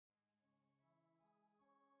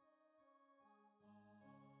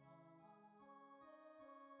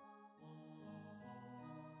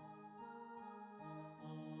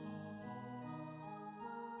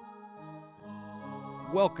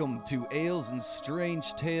Welcome to Ales and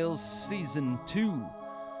Strange Tales Season 2.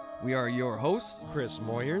 We are your hosts, Chris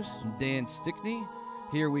Moyers, and Dan Stickney.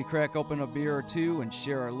 Here we crack open a beer or two and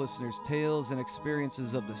share our listeners' tales and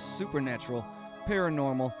experiences of the supernatural,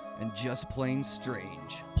 paranormal, and just plain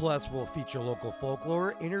strange. Plus, we'll feature local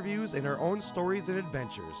folklore, interviews, and our own stories and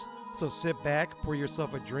adventures. So sit back, pour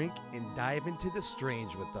yourself a drink, and dive into the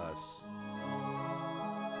strange with us.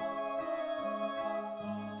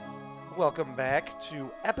 Welcome back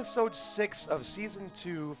to episode 6 of season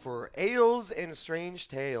 2 for Ales and Strange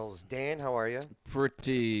Tales. Dan, how are you?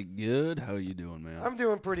 Pretty good. How you doing, man? I'm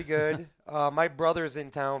doing pretty good. My brother's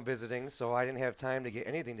in town visiting, so I didn't have time to get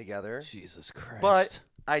anything together. Jesus Christ. But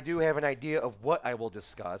I do have an idea of what I will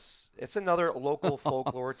discuss. It's another local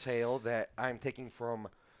folklore tale that I'm taking from.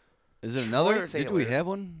 Is it Troy another? Taylor. Did we have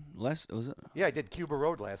one last? Was it? Yeah, I did Cuba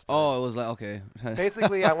Road last time. Oh, it was like, okay.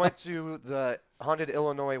 Basically, I went to the Haunted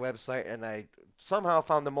Illinois website and I somehow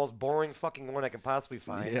found the most boring fucking one I could possibly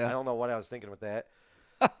find. Yeah. I don't know what I was thinking with that.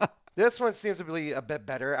 This one seems to be a bit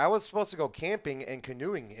better. I was supposed to go camping and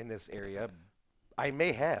canoeing in this area. I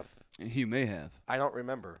may have. You may have. I don't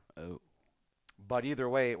remember. Oh. But either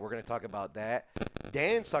way, we're going to talk about that.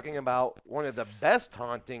 Dan's talking about one of the best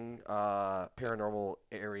haunting paranormal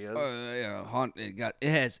areas. It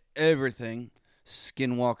has everything.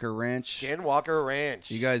 Skinwalker Ranch. Skinwalker Ranch.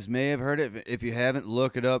 You guys may have heard it. If you haven't,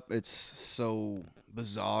 look it up. It's so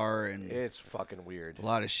bizarre and It's fucking weird. a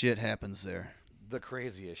lot of shit happens there. The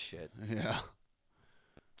craziest shit. Yeah.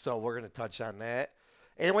 So we're going to touch on that.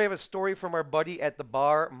 And we have a story from our buddy at the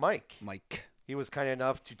bar, Mike. Mike. He was kind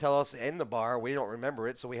enough to tell us in the bar. We don't remember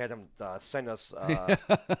it, so we had him send us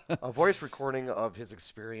a voice recording of his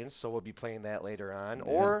experience. So we'll be playing that later on, Yeah.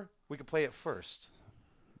 or we could play it first.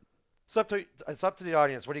 It's up to the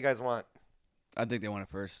audience. What do you guys want? I think they want it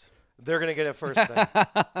first. They're gonna get it first then.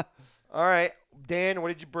 All right, Dan. What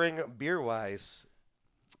did you bring beer wise?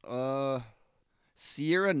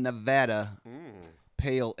 Sierra Nevada Mm.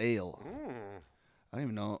 Pale Ale. Mm. I don't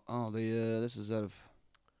even know. Oh, this is out of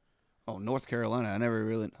North Carolina.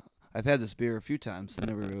 I've had this beer a few times. I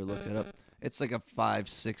never really looked it up. It's like a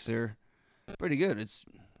 5-6er. Pretty good. It's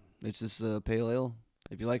just pale ale.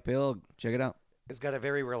 If you like pale ale, check it out. It's got a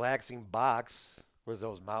very relaxing box. Was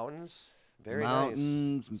those mountains? Very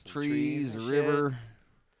Mountains, nice. some trees, a river.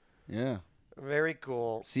 Yeah. Very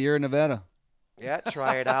cool. Sierra Nevada. Yeah,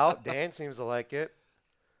 try it out. Dan seems to like it.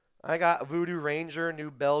 I got Voodoo Ranger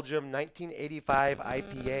New Belgium 1985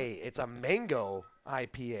 IPA. It's a mango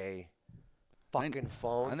IPA. Fucking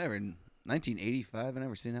phone. 1985. I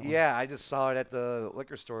never seen that one. Yeah, I just saw it at the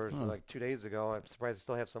liquor store Huh. like 2 days ago. I'm surprised I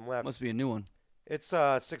still have some left. Must be a new one. It's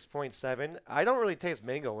 6.7. I don't really taste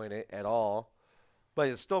mango in it at all, but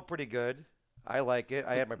it's still pretty good. I like it.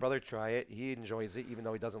 I had my brother try it. He enjoys it, even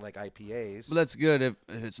though he doesn't like IPAs. But that's good if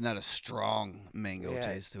it's not a strong mango Yeah.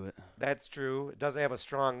 taste to it. That's true. It doesn't have a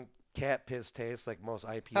strong cat piss taste like most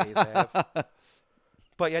IPAs have.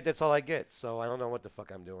 But yet that's all I get, so I don't know what the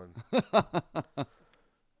fuck I'm doing.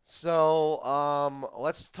 So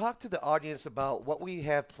let's talk to the audience about what we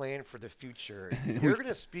have planned for the future. You're going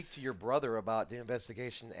to speak to your brother about the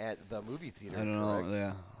investigation at the movie theater. I don't know,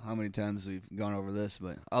 correct? how many times we've gone over this,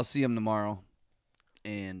 but I'll see him tomorrow.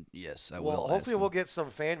 And yes, I will. Well, ask hopefully him. we'll get some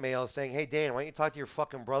fan mail saying, hey, Dan, why don't you talk to your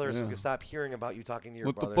fucking brother so we Yeah. can stop hearing about you talking to your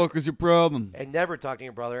What brother. the fuck is your problem? And never talking to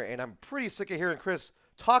your brother. And I'm pretty sick of hearing Chris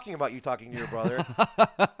talking about you talking to your brother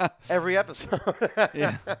every episode.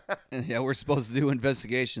 Yeah, yeah, we're supposed to do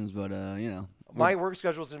investigations, but My work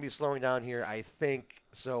schedule is going to be slowing down here, I think.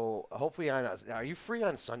 So hopefully are you free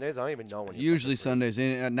on Sundays? I don't even know when you're usually fucking free. Sundays.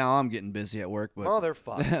 And now I'm getting busy at work, but Oh, they're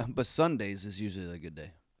fucked. but Sundays is usually a good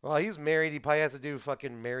day. Well, he's married. He probably has to do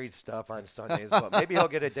fucking married stuff on Sundays, but maybe he'll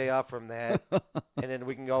get a day off from that. And then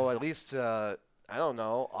we can go at least to, I don't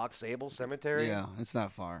know, Aux Sable Cemetery. Yeah, it's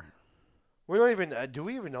not far. We don't even, do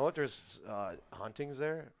we even know if there's hauntings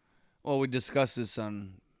there? Well, we discussed this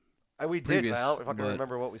on. We did, Previous, but I don't fucking but-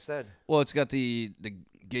 remember what we said. Well, it's got the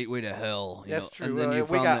gateway to hell. That's true. true. And then you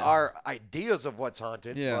We found got that- our ideas of what's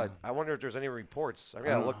haunted, Yeah. but I wonder if there's any reports. I I got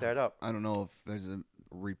to don't- look that up. I don't know if there's a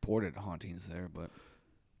reported hauntings there, but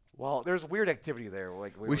Well, there's weird activity there.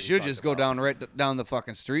 Like we already should talked just go about. down the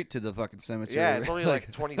fucking street to the fucking cemetery. Yeah, it's only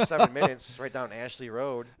like 27 minutes right down Ashley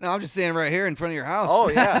Road. No, I'm just saying right here in front of your house. Oh,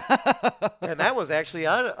 yeah. And that was actually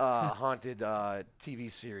on a haunted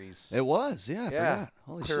TV series. It was, yeah. I forgot.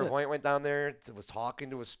 Holy shit. Clairvoyant went down there, was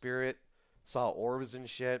talking to a spirit, saw orbs and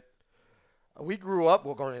shit. We grew up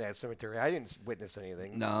going to that cemetery. I didn't witness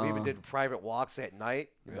anything. No. We even did private walks at night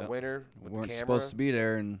in the Yep. winter We with weren't the camera. supposed to be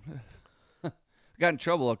there, and Got in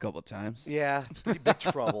trouble a couple times. Yeah, pretty big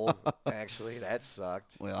trouble, actually. That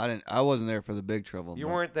sucked. Well, I wasn't there for the big trouble. You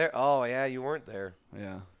but, weren't there? Oh, yeah, you weren't there.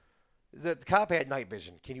 Yeah. The cop had night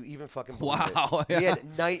vision. Can you even fucking believe it? Wow. He Yeah.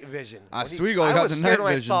 had night vision. Oswego I got was the scared night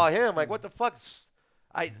when vision. I saw him. Like, what the fuck?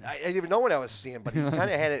 I didn't even know what I was seeing, but he kind of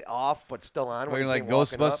had it off, but still on. Wearing when like he came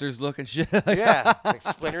walking up. Ghostbusters looking shit. Yeah, like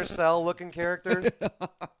Splinter Cell looking character.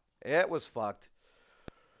 It was fucked.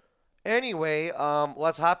 Anyway,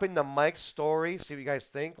 let's hop into Mike's story, see what you guys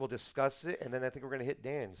think. We'll discuss it, and then I think we're going to hit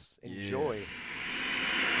Dan's. Enjoy. Yeah.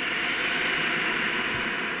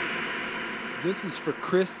 This is for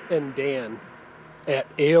Chris and Dan at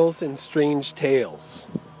Ales and Strange Tales.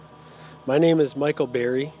 My name is Michael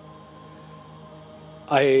Berry.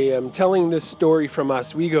 I am telling this story from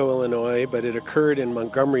Oswego, Illinois, but it occurred in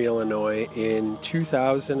Montgomery, Illinois in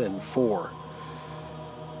 2004.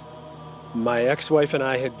 My ex-wife and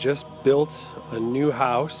I had just built a new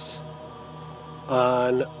house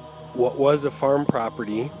on what was a farm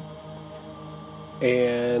property,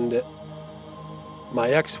 and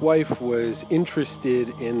my ex-wife was interested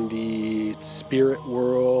in the spirit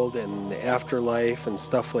world and the afterlife and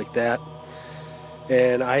stuff like that,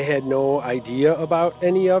 and I had no idea about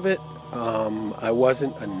any of it. I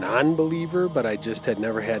wasn't a non-believer, but I just had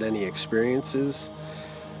never had any experiences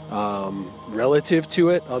relative to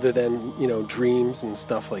it, other than, dreams and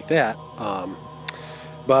stuff like that.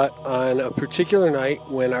 But on a particular night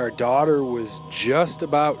when our daughter was just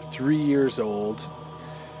about 3 years old,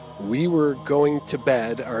 we were going to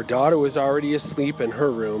bed. Our daughter was already asleep in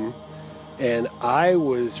her room, and I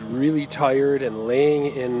was really tired and laying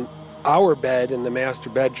in our bed in the master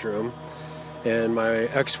bedroom. And my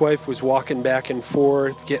ex-wife was walking back and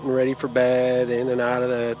forth, getting ready for bed, in and out of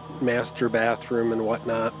the master bathroom and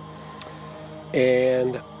whatnot.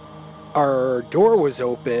 And our door was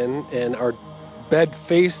open, and our bed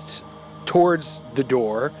faced towards the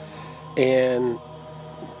door. And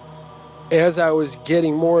as I was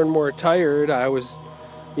getting more and more tired, I was,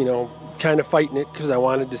 kind of fighting it because I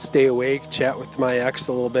wanted to stay awake, chat with my ex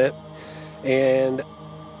a little bit. And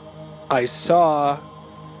I saw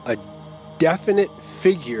a definite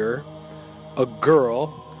figure, a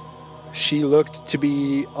girl. She looked to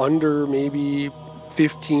be under maybe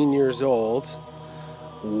 15 years old,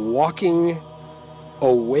 walking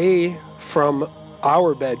away from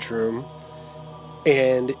our bedroom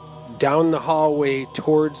and down the hallway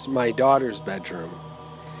towards my daughter's bedroom.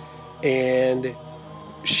 And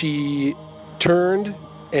she turned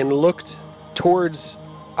and looked towards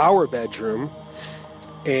our bedroom,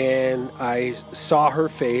 and I saw her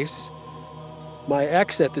face. My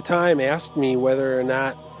ex at the time asked me whether or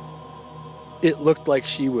not it looked like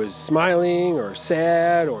she was smiling or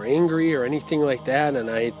sad or angry or anything like that. And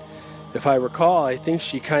if I recall, I think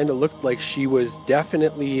she kind of looked like she was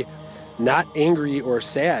definitely not angry or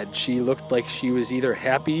sad. She looked like she was either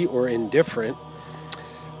happy or indifferent.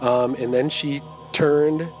 And then she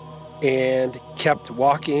turned and kept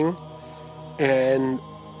walking. And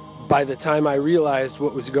by the time I realized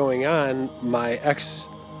what was going on, my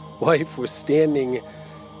ex-wife was standing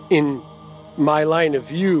in my line of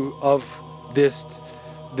view of this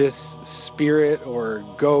spirit or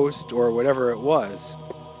ghost or whatever it was.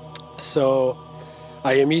 So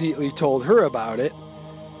I immediately told her about it,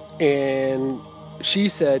 and she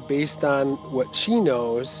said, based on what she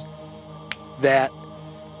knows, that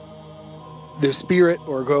the spirit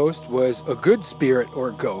or ghost was a good spirit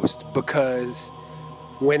or ghost, because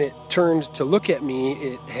when it turned to look at me,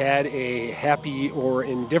 it had a happy or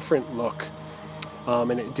indifferent look.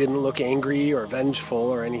 And it didn't look angry or vengeful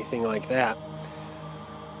or anything like that.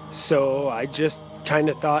 So I just kind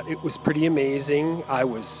of thought it was pretty amazing. I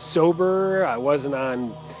was sober. I wasn't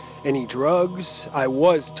on any drugs. I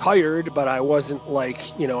was tired, but I wasn't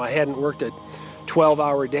like, I hadn't worked a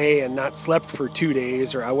 12-hour day and not slept for 2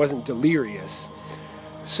 days, or I wasn't delirious.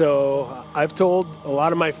 So I've told a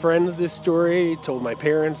lot of my friends this story, told my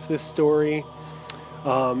parents this story.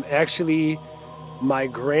 Actually, my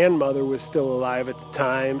grandmother was still alive at the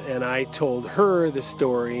time, and I told her the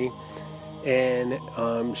story, and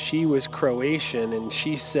she was Croatian, and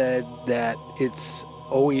she said that it's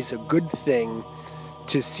always a good thing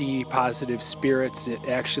to see positive spirits. It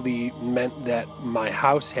actually meant that my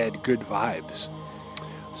house had good vibes.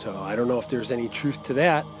 So I don't know if there's any truth to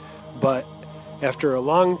that, but after a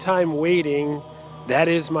long time waiting, that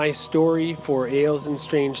is my story for Ales and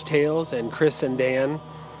Strange Tales and Chris and Dan.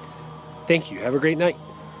 Thank you. Have a great night.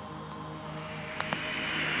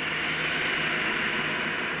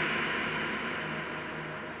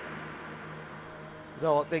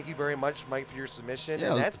 No, thank you very much, Mike, for your submission.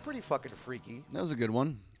 Yeah, and that's pretty fucking freaky. That was a good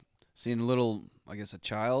one. Seen a little, I guess, a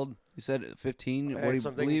child. He said 15. What he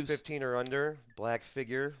something believes, 15 or under, black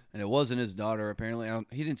figure. and it wasn't his daughter. Apparently,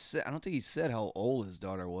 he didn't say. I don't think he said how old his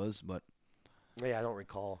daughter was, but Yeah, I don't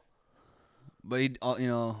recall. he,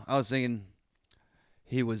 I was thinking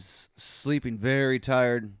he was sleeping very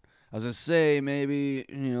tired. I was gonna say maybe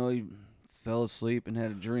he fell asleep and had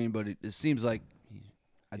a dream, but it seems like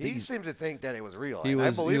I think He seems to think that it was real. he and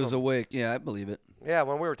was I believe him. awake. Yeah, I believe it. Yeah,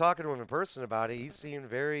 when we were talking to him in person about it, he seemed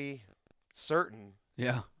very certain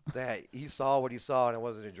Yeah, that he saw what he saw and it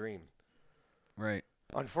wasn't a dream. right.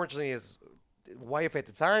 Unfortunately, his wife at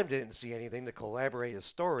the time didn't see anything to corroborate his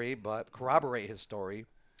story.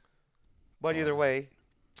 But either way,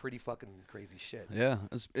 pretty fucking crazy shit. Yeah,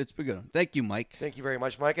 it's pretty good. Thank you, Mike. Thank you very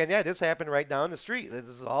much, Mike. And yeah, this happened right down the street. This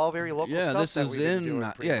is all very local Yeah, stuff. this that is we've been doing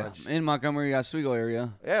in pretty much. in Montgomery, Oswego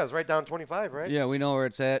area. Yeah, it was right down 25, right? Yeah, we know where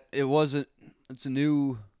it's at. It wasn't. It's a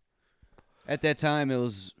new. At that time, it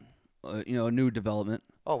was, a new development.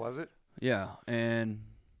 Oh, was it? Yeah, and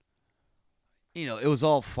it was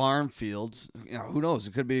all farm fields. Who knows?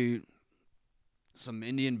 It could be some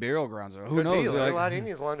Indian burial grounds, or who Could knows? be. There are Like- a lot of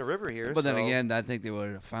Indians along the river here. but then so- again, I think they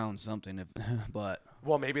would have found something. But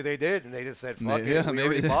Well, maybe they did, and they just said, "Fuck Maybe- it, yeah, we maybe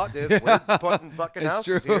already they- bought this. Yeah. We're putting fucking It's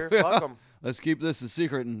houses true, here. yeah. Fuck them." let's keep this a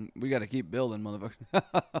secret, and we got to keep building,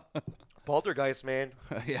 motherfucker. Poltergeist, man.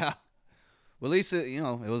 Yeah. Well, at least it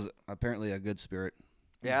was apparently a good spirit.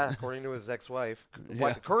 Yeah, according to his ex-wife,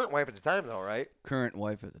 Yeah. current wife at the time, though, right? Current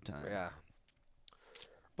wife at the time. Yeah.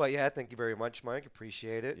 But yeah, thank you very much, Mike.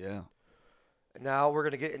 Appreciate it. Yeah. Now we're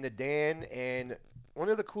gonna get into Dan, and one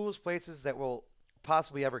of the coolest places that we'll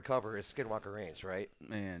possibly ever cover is Skinwalker Ranch, right?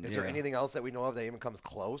 Man. Is there anything else that we know of that even comes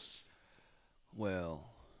close? Well,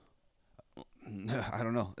 I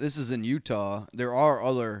don't know. This is in Utah. There are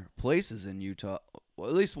other places in Utah. Well,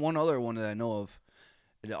 at least one other one that I know of.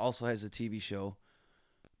 It also has a TV show,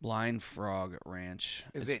 Blind Frog Ranch.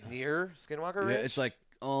 Is It's- it near Skinwalker Yeah, Ranch? it's like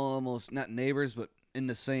almost not neighbors, but in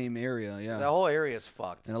the same area. Yeah. the whole area is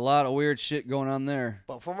fucked. And a lot of weird shit going on there.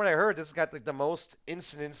 But from what I heard, this has got the most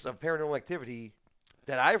incidents of paranormal activity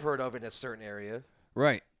that I've heard of in a certain area.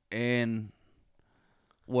 Right. And,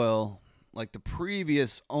 well, like the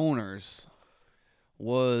previous owners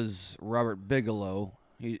was Robert Bigelow.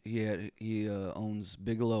 He owns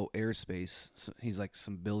Bigelow Aerospace. So he's like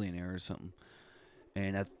some billionaire or something.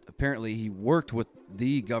 And apparently he worked with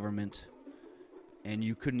the government, and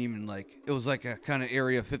you couldn't even it was like a kind of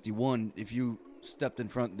Area 51. If you stepped in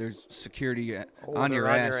front, there's security on they're your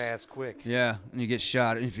on ass. your ass quick. Yeah, and you get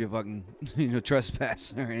shot if you fucking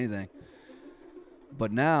trespass or anything.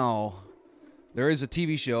 But now there is a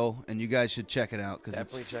TV show, and you guys should check it out because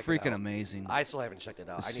it's Definitely check it freaking out. amazing. I still haven't checked it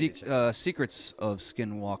out. I need to check it out. Secrets of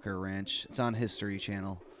Skinwalker Ranch. It's on History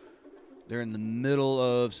Channel. They're in the middle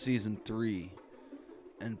of season 3,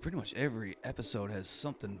 and pretty much every episode has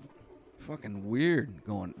something fucking weird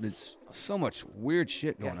going. It's so much weird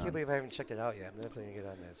shit Yeah, going I can't on. believe I haven't checked it out yet. I'm definitely going to get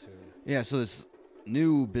on that soon. Yeah, so this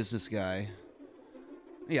new business guy,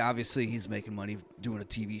 yeah, obviously he's making money doing a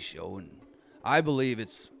TV show, and I believe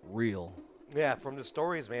it's real. Yeah, from the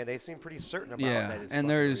stories, man, they seem pretty certain about Yeah, that it's and fucking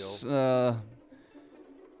there's, real.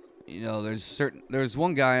 there's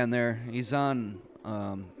one guy on there. He's on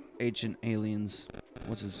Ancient Aliens.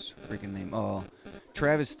 What's his freaking name? Oh,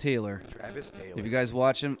 Travis Taylor. Travis Taylor. If you guys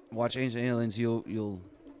watch Ancient Aliens, you'll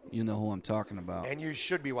know who I'm talking about. And you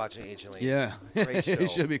should be watching Ancient Yeah, Aliens. Great show.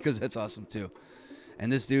 it should be because that's awesome too.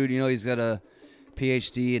 And this dude, he's got a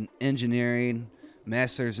PhD in engineering,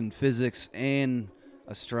 master's in physics and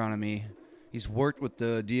astronomy. He's worked with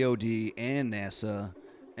the DoD and NASA,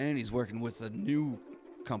 and he's working with a new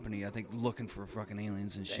company, I think, looking for fucking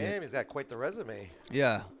aliens and shit. Damn, he's got quite the resume.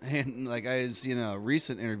 Yeah, and like I had seen a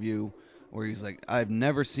recent interview where he's like, I've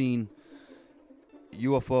never seen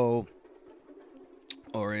UFO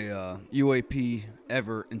or a UAP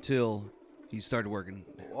ever until he started working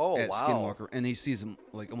Oh, at wow. Skinwalker, and he sees them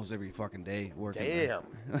like almost every fucking day working. Damn.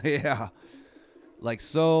 there. Yeah, like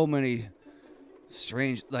so many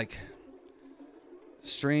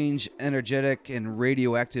strange energetic and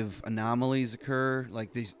radioactive anomalies occur.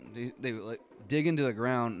 Like they like dig into the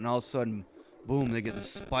ground, and all of a sudden, boom, they get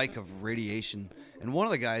this spike of radiation. And one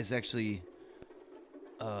of the guys actually,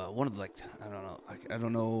 one of the, I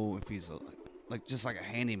don't know if he's just like a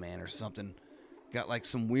handyman or something, got like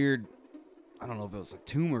some weird, I don't know if it was a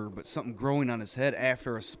tumor, but something growing on his head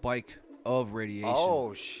after a spike of radiation.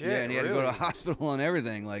 Oh, shit. Yeah, and he had to go to really? the hospital and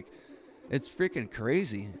everything. Like, it's freaking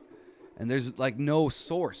crazy. And there's like no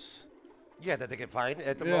source. Yeah, that they can find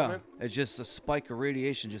at the Yeah, moment. it's just a spike of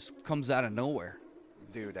radiation just comes out of nowhere.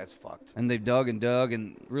 Dude, that's fucked. And they've dug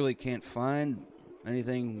and really can't find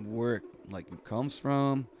anything where it comes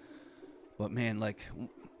from. But man, like,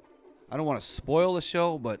 I don't want to spoil the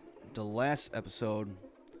show, but the last episode,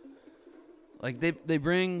 like they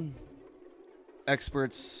bring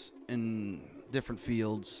experts in different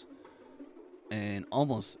fields, and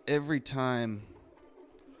almost every time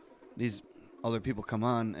these other people come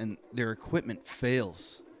on and their equipment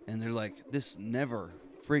fails, and they're like, this never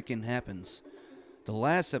freaking happens. The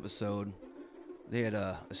last episode, they had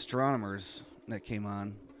astronomers that came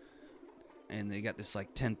on, and they got this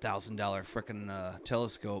like $10,000 freaking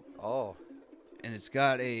telescope. Oh. And it's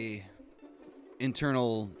got a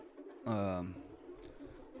internal,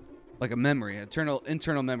 like a memory,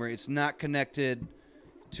 internal memory. It's not connected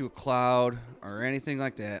to a cloud or anything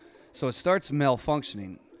like that. So it starts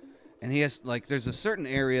malfunctioning, and he has like there's a certain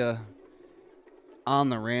area on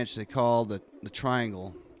the ranch they call the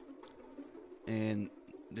triangle, and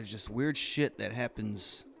there's just weird shit that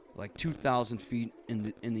happens like 2,000 feet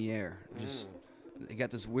in the air. Just they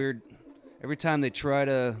got this weird. Every time they try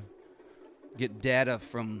to get data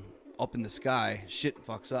from up in the sky, shit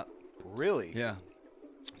fucks up. Really? Yeah.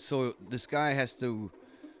 So this guy the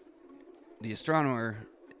astronomer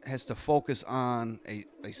has to focus on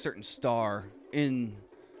a certain star in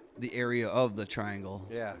the area of the triangle.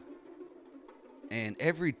 Yeah. And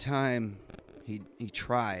every time he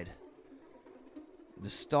tried, the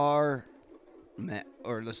star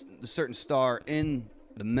or the certain star in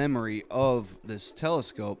the memory of this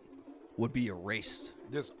telescope would be erased.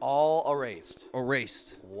 Just all erased.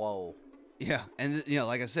 Whoa. Yeah, and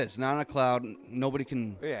like I said, it's not on a cloud. Nobody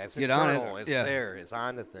can it's get internal. on it. It's yeah. there. It's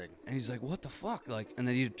on the thing. And he's like, "What the fuck?" Like, and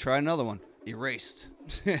then you try another one, erased,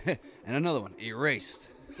 and another one, erased.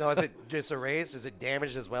 No, is it just erased? Is it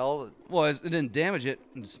damaged as well? Well, it didn't damage it.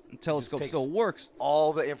 The telescope still works.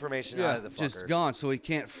 All the information out of the fucker. Just gone, so he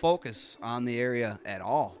can't focus on the area at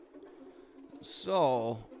all.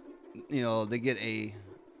 So, they get a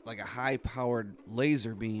high-powered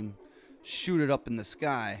laser beam, shoot it up in the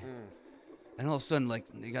sky, and all of a sudden, like,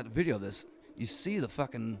 you got the video of this. You see the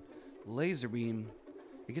fucking laser beam.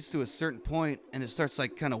 It gets to a certain point, and it starts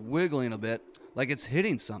like kind of wiggling a bit, like it's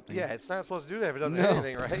hitting something. Yeah, it's not supposed to do that if it doesn't hit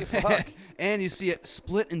anything, right? Fuck. And you see it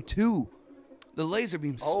split in two. The laser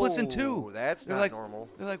beam splits in two. That's They're not like, normal.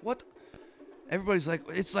 They're like, what? Everybody's like,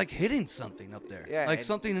 it's like hitting something up there. Yeah, like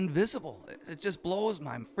something invisible. It just blows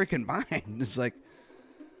my freaking mind. It's like,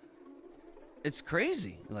 it's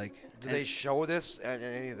crazy. Like, do they show this in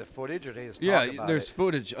any of the footage, or they just talk about there's it?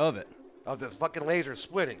 footage of it. Of the fucking laser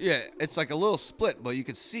splitting. Yeah, it's like a little split, but you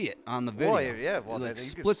could see it on the video. Well, yeah, well, it then like you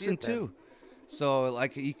splits can see in it then. two. So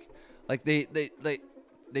like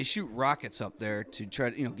they shoot rockets up there to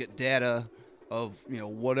try to get data of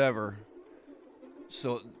whatever.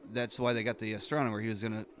 So that's why they got the astronomer. He was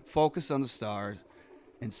gonna focus on the stars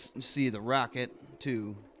and see the rocket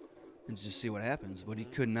too, and just see what happens. But he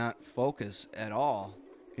could not focus at all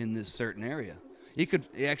in this certain area. He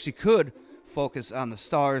actually could focus on the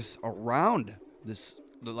stars around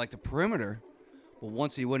the perimeter, but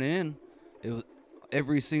once he went in, it was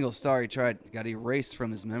every single star he tried got erased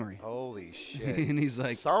from his memory. Holy shit. And he's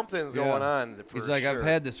like, something's going on for he's like, sure. I've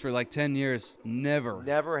had this for like 10 years,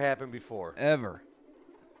 never happened before, ever.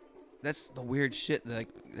 That's the weird shit that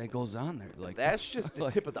goes on there. Like, that's just the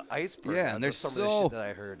tip of the iceberg. Yeah, and there's some of the shit that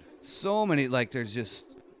I heard. So many, like, there's just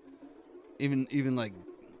even like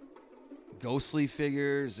ghostly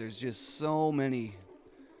figures. There's just so many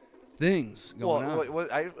things going on. Well,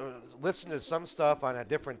 I listened to some stuff on a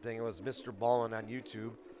different thing. It was Mr. Ballin on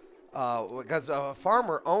YouTube. Because a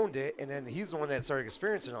farmer owned it, and then he's the one that started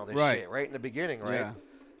experiencing all this shit right in the beginning, right? Yeah.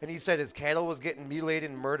 And he said his cattle was getting mutilated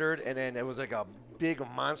and murdered, and then it was like a big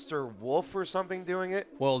monster wolf or something doing it.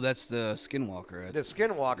 Well, that's the Skinwalker. The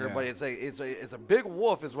Skinwalker, Yeah. but it's a big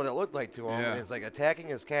wolf is what it looked like to him. Yeah. And it's like attacking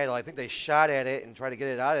his cattle. I think they shot at it and tried to get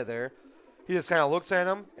it out of there. He just kind of looks at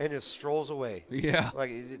him and just strolls away. Yeah. Like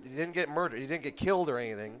he didn't get murdered. He didn't get killed or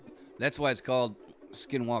anything. That's why it's called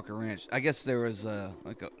Skinwalker Ranch. I guess there was a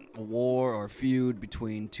war or feud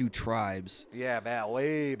between two tribes. Yeah,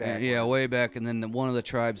 way back. Yeah, way back, and then one of the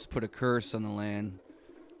tribes put a curse on the land,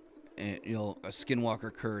 and a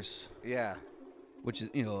Skinwalker curse. Yeah. Which is,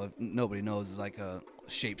 if nobody knows, is like a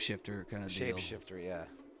shapeshifter kind of deal. Shapeshifter, yeah.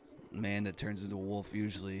 Man that turns into a wolf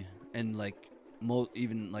usually, and like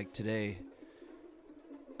even like today,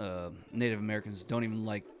 Native Americans don't even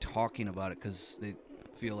like talking about it because they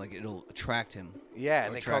feel like it'll attract him. Yeah,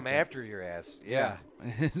 and they come after your ass. Yeah.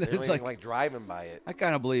 They're It's like driving by it. I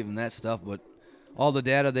kind of believe in that stuff, but all the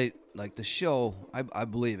data they like the show, I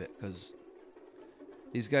believe it because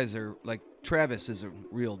these guys are like Travis is a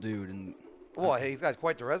real dude, and well, he's got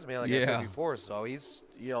quite the resume, like I Yeah. said before. So he's,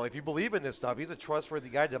 if you believe in this stuff, he's a trustworthy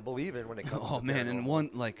guy to believe in when it comes. oh to man, and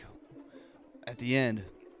paranormal. at the end,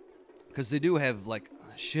 because they do have like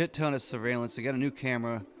a shit ton of surveillance. They got a new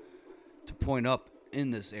camera to point up in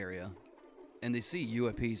this area, and they see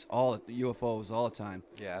UFOs all the time.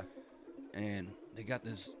 Yeah. And they got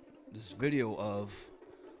this video of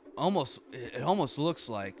it almost looks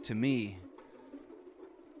like to me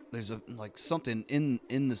there's a like something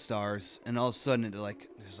in the stars, and all of a sudden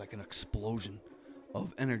there's like an explosion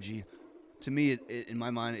of energy. To me, in my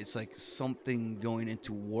mind, it's like something going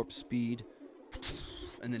into warp speed,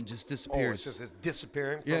 and then just disappears. Oh, it's just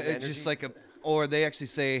disappearing. From yeah, the it's energy? just like or they actually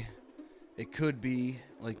say it could be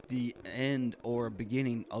like the end or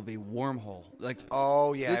beginning of a wormhole. Like,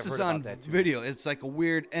 oh yeah, this I've is heard on about that too. video. It's like a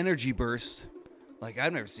weird energy burst. Like,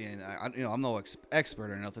 I've never seen it. I'm no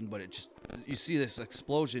expert or nothing, but it just, you see this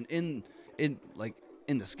explosion in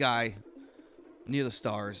the sky near the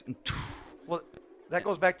stars. And Well, that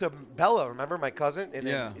goes back to Bella. Remember my cousin? And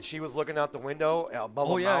then she was looking out the window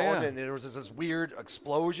above a mountain, and there was this weird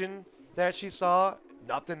explosion that she saw.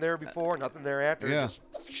 Nothing there before, nothing there after. Yeah. Just,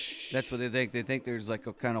 that's what they think. They think there's like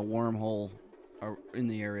a kind of wormhole in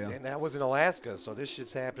the area. and that was in Alaska, so this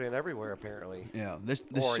shit's happening everywhere apparently. Yeah, this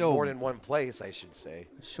Or show in more than one place, I should say.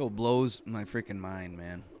 this show blows my freaking mind,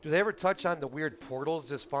 man. Do they ever touch on the weird portals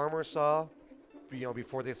this farmer saw?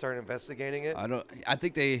 Before they started investigating it. I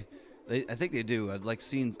think they do. I'd like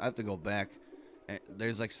seen. I have to go back.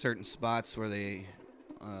 There's like certain spots where they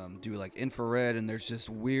do like infrared, and there's just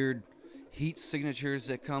weird heat signatures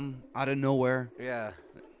that come out of nowhere. Yeah.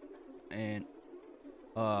 And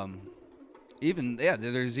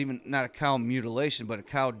there's even not a cow mutilation, but a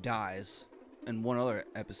cow dies in one other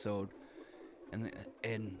episode,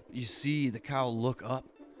 and you see the cow look up,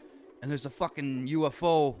 and there's a fucking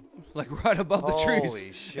UFO like right above the trees.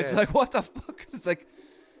 Holy shit! It's like, what the fuck? It's like,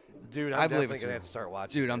 dude, I I'm believe definitely it's gonna real. have to start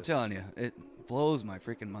watching. Dude, I'm this. telling you, it blows my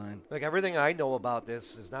freaking mind. Like everything I know about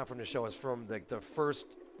this is not from the show. It's from the first.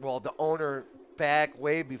 Well, the owner back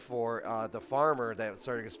way before the farmer that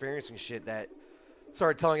started experiencing shit that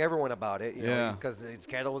started telling everyone about it. You know, because his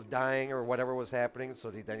cattle was dying or whatever was happening. So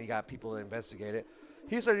then he got people to investigate it.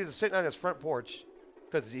 He said he was sitting on his front porch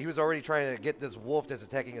because he was already trying to get this wolf that's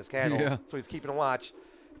attacking his cattle. Yeah. So he's keeping a watch.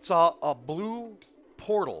 Saw a blue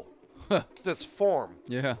portal just form.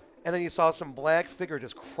 Yeah. And then you saw some black figure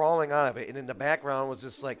just crawling out of it. And in the background was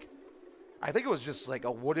just like, I think it was just like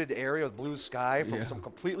a wooded area with blue sky from some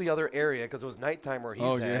completely other area because it was nighttime where he's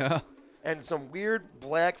at. Yeah. And some weird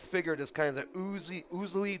black figure just kind of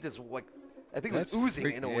oozily, just like, I think it was That's oozing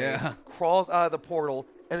freak- in a way, yeah. crawls out of the portal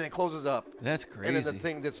and then closes up. That's crazy. And then the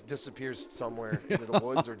thing just disappears somewhere into the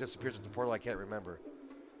woods or disappears into the portal. I can't remember.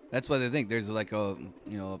 That's why they think there's like a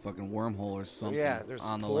fucking wormhole or something. Yeah, there's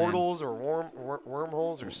on the portals or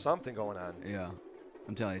wormholes or something going on. land. Yeah,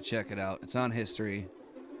 I'm telling you, check it out. It's on History,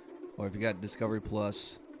 or if you got Discovery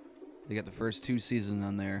Plus, they got the first 2 seasons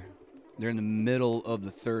on there. They're in the middle of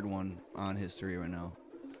the 3rd one on History right now.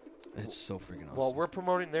 It's so freaking awesome. Well, we're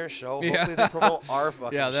promoting their show. Yeah. Hopefully they promote our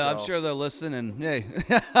fucking show. I'm sure they'll listen and hey.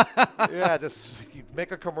 Yeah, just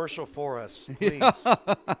make a commercial for us, please.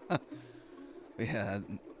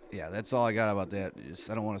 Yeah, that's all I got about that.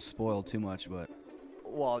 I don't want to spoil too much, but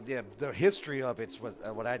Well, yeah, the history of it's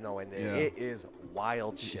what I know, and it is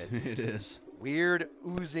wild shit. it is. Weird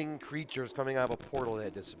oozing creatures coming out of a portal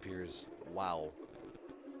that disappears. Wow.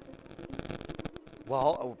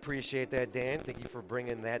 Well, I appreciate that, Dan. Thank you for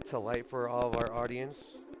bringing that to light for all of our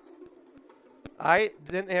audience. I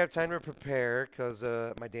didn't have time to prepare because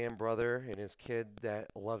my damn brother and his kid that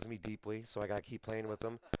loves me deeply, so I got to keep playing with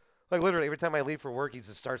him. Like, literally, every time I leave for work, he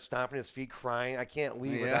just starts stomping his feet, crying. I can't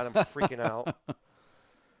leave without him freaking out.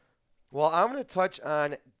 Well, I'm going to touch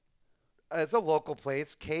on, it's a local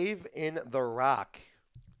place, Cave in the Rock.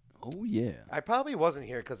 Oh, yeah. I probably wasn't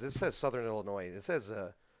here because it says Southern Illinois. It says,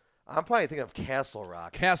 I'm probably thinking of Castle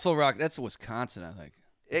Rock. Castle Rock, that's Wisconsin, I think.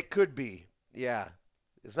 It could be, yeah.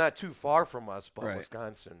 It's not too far from us, but Right.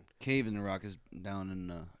 Wisconsin. Cave in the Rock is down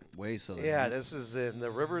in way southern. Yeah, this is in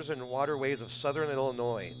the rivers and waterways of Southern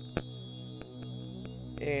Illinois.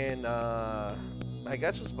 And I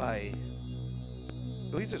guess it was by,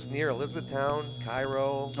 at least it's near Elizabethtown,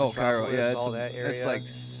 Cairo. Oh, Cairo, Metropolis, yeah. all that area. It's like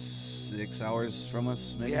 6 hours from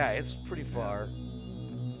us, maybe? Yeah, it's pretty far.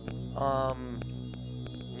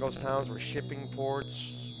 Those towns were shipping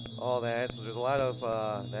ports, all that. So there's a lot of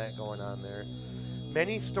that going on there.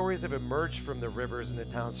 Many stories have emerged from the rivers and the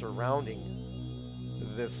towns surrounding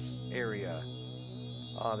this area.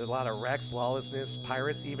 There's a lot of wrecks, lawlessness,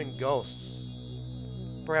 pirates, even ghosts.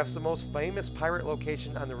 Perhaps the most famous pirate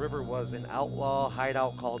location on the river was an outlaw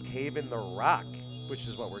hideout called Cave in the Rock, which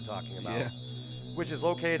is what we're talking about. Yeah. Which is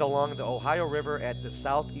located along the Ohio River at the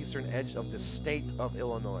southeastern edge of the state of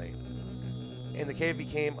Illinois. and the cave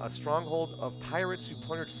became a stronghold of pirates who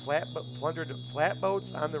plundered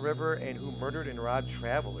flatboats on the river and who murdered and robbed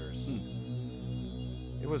travelers.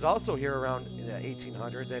 It was also here around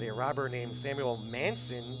 1800 that a robber named Samuel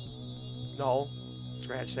Mason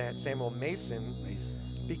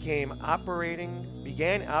began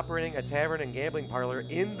operating a tavern and gambling parlor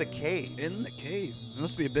in the cave. In the cave. It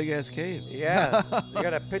must be a big ass cave. Yeah. You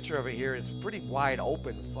got a picture of it here. It's a pretty wide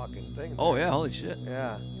open fucking thing. Oh yeah, holy shit.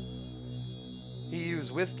 Yeah. He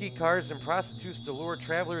used whiskey, cars, and prostitutes to lure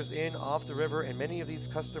travelers in off the river, and many of these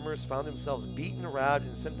customers found themselves beaten, robbed,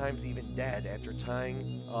 and sometimes even dead after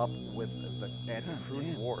tying up at the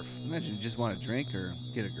crude wharf. Imagine you just want to drink or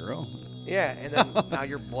get a girl. Yeah, and then now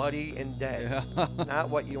you're bloody and dead. Yeah. Not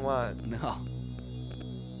what you want. No.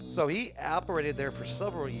 So he operated there for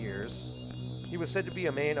several years. He was said to be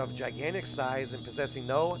a man of gigantic size and possessing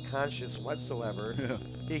no conscience whatsoever. Yeah.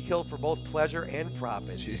 He killed for both pleasure and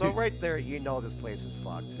profit. Gee. So right there, you know this place is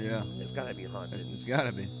fucked. Yeah. It's gotta be haunted. It's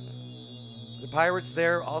gotta be. The pirates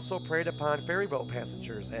there also preyed upon ferryboat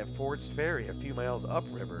passengers at Ford's Ferry, a few miles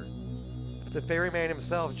upriver. The ferryman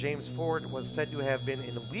himself, James Ford, was said to have been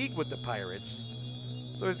in league with the pirates.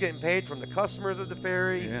 So he's getting paid from the customers of the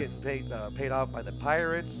ferry. He's Yeah. getting paid off by the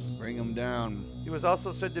pirates. Bring them down. He was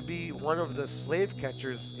also said to be one of the slave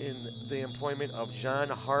catchers in the employment of John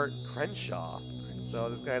Hart Crenshaw. So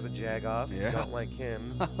this guy's a jagoff. Yeah. You don't like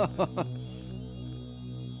him.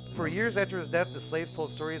 For years after his death, the slaves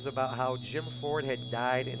told stories about how Jim Ford had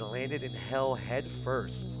died and landed in hell head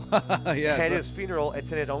first. Yeah. At his funeral,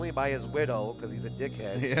 attended only by his widow, because he's a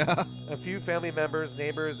dickhead. Yeah. A few family members,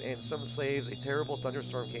 neighbors, and some slaves. A terrible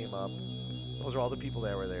thunderstorm came up. Those are all the people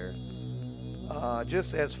that were there.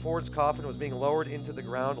 Just as Ford's coffin was being lowered into the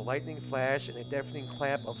ground, a lightning flash and a deafening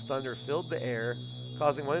clap of thunder filled the air,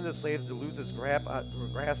 causing one of the slaves to lose his grasp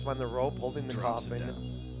on the rope holding the Drops it coffin.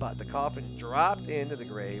 down. But the coffin dropped into the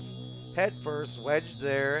grave, head first, wedged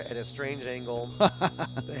there at a strange angle.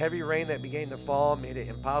 The heavy rain that began to fall made it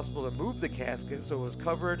impossible to move the casket, so it was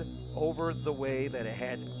covered over the way that it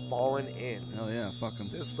had fallen in. Hell yeah, fuck him.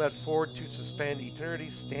 This led Ford to suspend eternity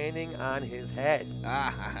standing on his head.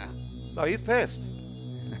 Ah. So he's pissed.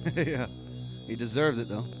 Yeah. He deserves it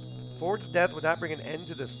though. Ford's death would not bring an end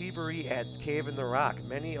to the thievery at Cave in the Rock.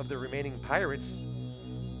 Many of the remaining pirates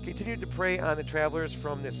continued to prey on the travelers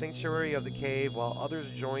from the sanctuary of the cave, while others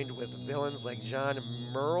joined with villains like John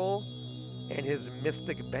Merle and his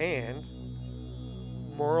mystic band.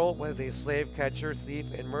 Merle was a slave catcher, thief,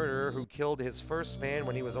 and murderer who killed his first man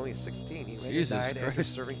when he was only 16. He later Jesus died after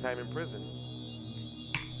Christ. serving time in prison.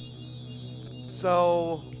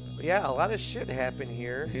 So, yeah, a lot of shit happened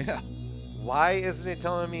here. Yeah. Why isn't it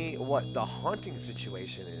telling me what the haunting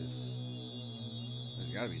situation is? There's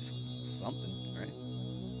gotta be something, right?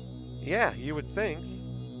 Yeah, you would think.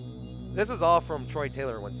 This is all from Troy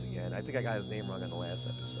Taylor once again. I think I got his name wrong on the last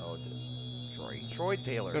episode. Troy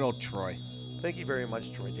Taylor. Good old Troy. Thank you very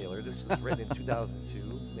much, Troy Taylor. This was written in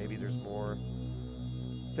 2002. Maybe there's more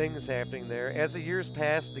things happening there. As the years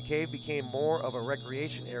passed, the cave became more of a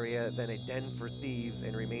recreation area than a den for thieves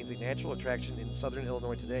and remains a natural attraction in southern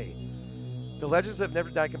Illinois today. The legends have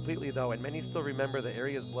never died completely, though, and many still remember the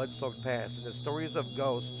area's blood-soaked past and the stories of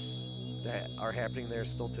ghosts that are happening there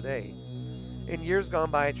still today. In years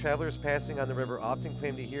gone by, travelers passing on the river often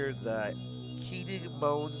claim to hear the keening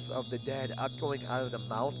moans of the dead echoing out of the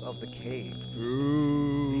mouth of the cave.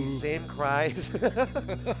 Ooh. These same cries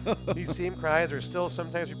are still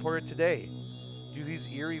sometimes reported today. Do these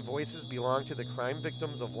eerie voices belong to the crime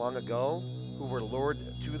victims of long ago who were lured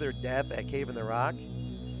to their death at Cave in the Rock?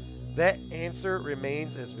 That answer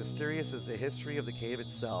remains as mysterious as the history of the cave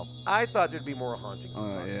itself. I thought there'd be more hauntings to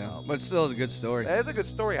talk Yeah. about. But still a good story. That is a good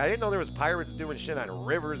story. I didn't know there was pirates doing shit on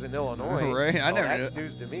rivers in Illinois. Right. So I never that's knew.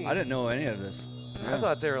 news to me. I didn't know any of this. I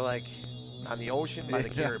thought they were like on the ocean by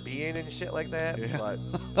the Yeah. Caribbean and shit like that. Yeah.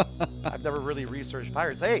 But I've never really researched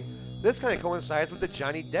pirates. Hey, this kind of coincides with the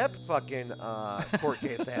Johnny Depp fucking court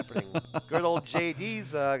case happening. Good old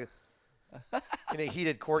JD's in a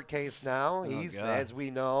heated court case now. He's, God. as we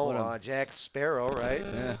know, What a- Jack Sparrow, right?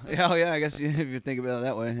 Yeah. Yeah. Oh, yeah. I guess if you think about it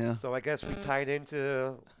that way, yeah. So I guess we tied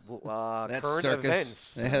into That's current circus.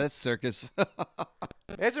 events. Yeah, that's circus.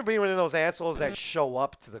 Imagine being one of those assholes that show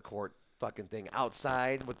up to the court fucking thing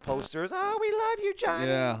outside with posters. Oh, we love you, Johnny.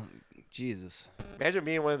 Yeah. Jesus. Imagine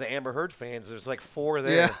being one of the Amber Heard fans. There's like 4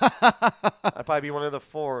 there. Yeah. I'd probably be one of the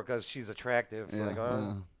 4 because she's attractive. Yeah, Like,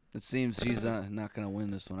 oh. it seems she's not going to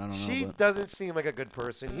win this one. I don't She know. But doesn't seem like a good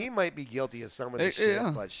person. He might be guilty of some of this shit,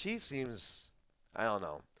 yeah. but she seems, I don't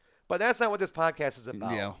know. But that's not what this podcast is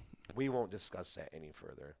about. Yeah. We won't discuss that any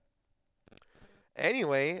further.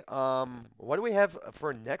 Anyway, what do we have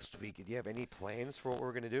for next week? Do you have any plans for what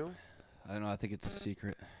we're gonna do? I don't know. I think it's a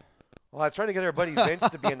secret. Well, I was trying to get our buddy Vince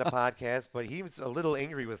to be in the podcast, but he's a little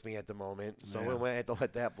angry with me at the moment, so Yeah. we might have to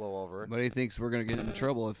let that blow over. But he thinks we're gonna get in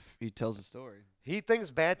trouble if he tells the story. He thinks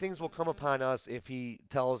bad things will come upon us if he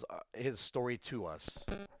tells his story to us.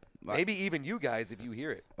 But, Maybe even you guys if you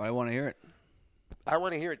hear it. but I want to hear it. I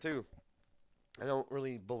want to hear it too. I don't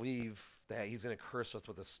really believe that he's going to curse us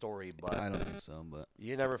with a story, but I don't think so. But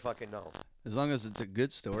you never fucking know. as long as it's a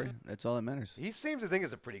good story, that's all that matters. He seems to think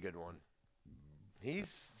it's a pretty good one. He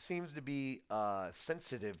seems to be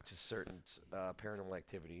sensitive to certain paranormal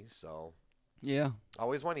activities, so Yeah. I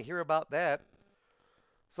always want to hear about that.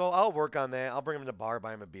 So I'll work on that. I'll bring him to the bar,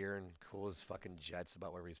 buy him a beer, and cool his fucking jets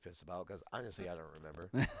about whatever he's pissed about, because honestly, I don't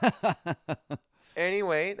remember.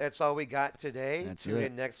 Anyway, that's all we got today. That's Tune it.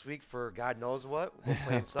 in next week for God knows what. We'll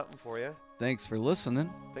plan something for you. Thanks for listening.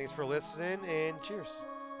 Thanks for listening, and cheers.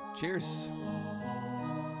 Cheers.